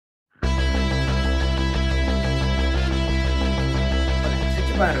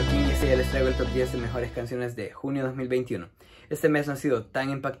Juan Roquín y ya les traigo el top 10 de mejores canciones de junio 2021. Este mes no ha sido tan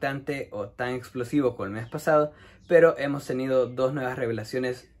impactante o tan explosivo como el mes pasado, pero hemos tenido dos nuevas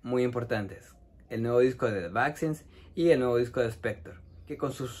revelaciones muy importantes. El nuevo disco de The Vaccines y el nuevo disco de Spector, que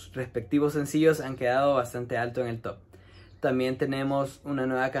con sus respectivos sencillos han quedado bastante alto en el top. También tenemos una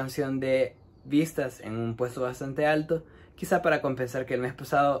nueva canción de vistas en un puesto bastante alto, quizá para compensar que el mes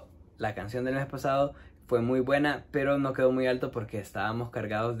pasado, la canción del mes pasado fue muy buena, pero no quedó muy alto porque estábamos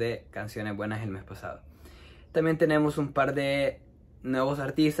cargados de canciones buenas el mes pasado. También tenemos un par de nuevos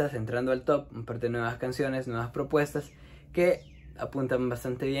artistas entrando al top, un par de nuevas canciones, nuevas propuestas que apuntan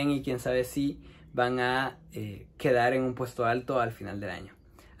bastante bien y quién sabe si van a quedar en un puesto alto al final del año.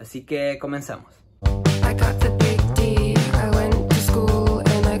 Así que comenzamos.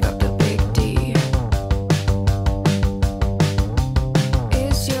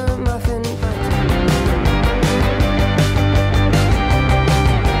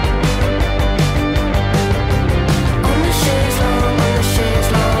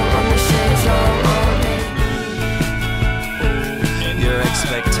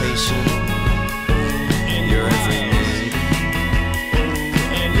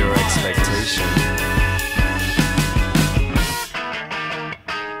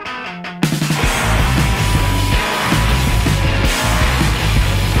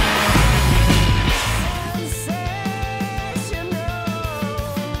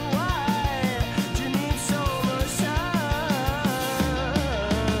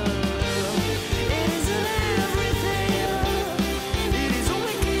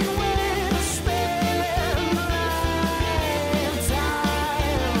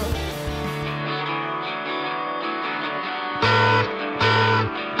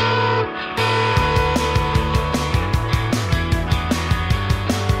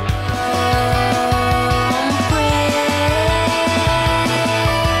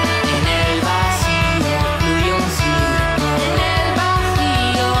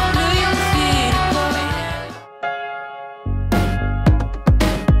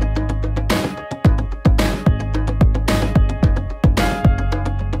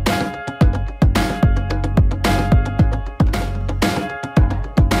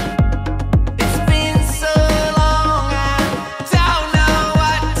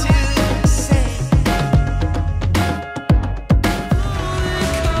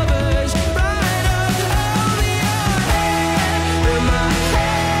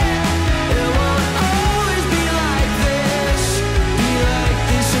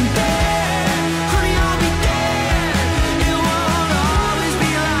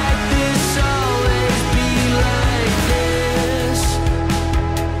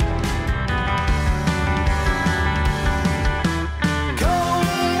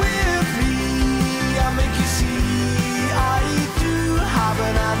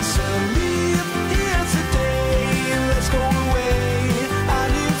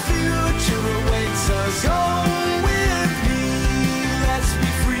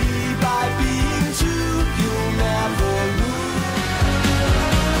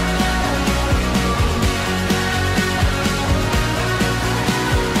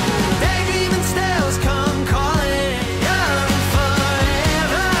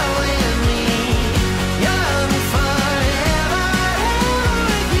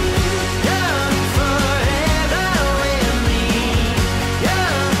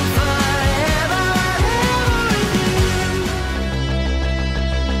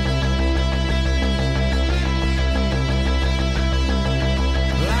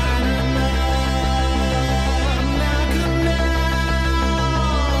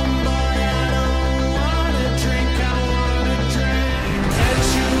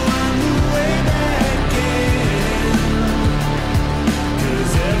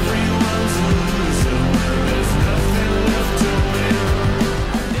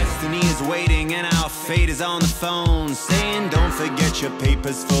 On the phone saying don't forget your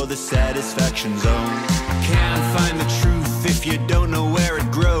papers for the satisfaction zone. Can't find the truth if you don't know where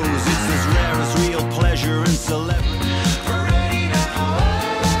it grows. It's as rare as real pleasure and celebrity.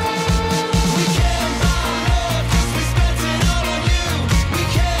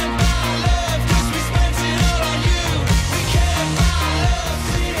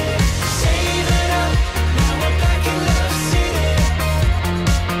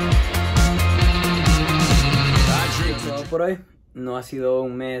 Por hoy no ha sido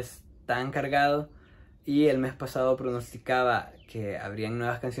un mes tan cargado y el mes pasado pronosticaba que habrían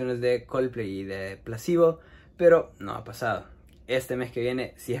nuevas canciones de Coldplay y de Placebo, pero no ha pasado. Este mes que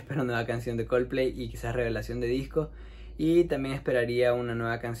viene sí espero nueva canción de Coldplay y quizás revelación de disco, y también esperaría una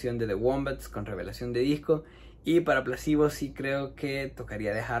nueva canción de The Wombats con revelación de disco Y para Placebo sí creo que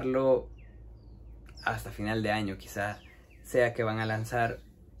tocaría dejarlo hasta final de año, quizá sea que van a lanzar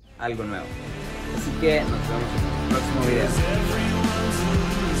algo nuevo. Así que nos vemos en el próximo video.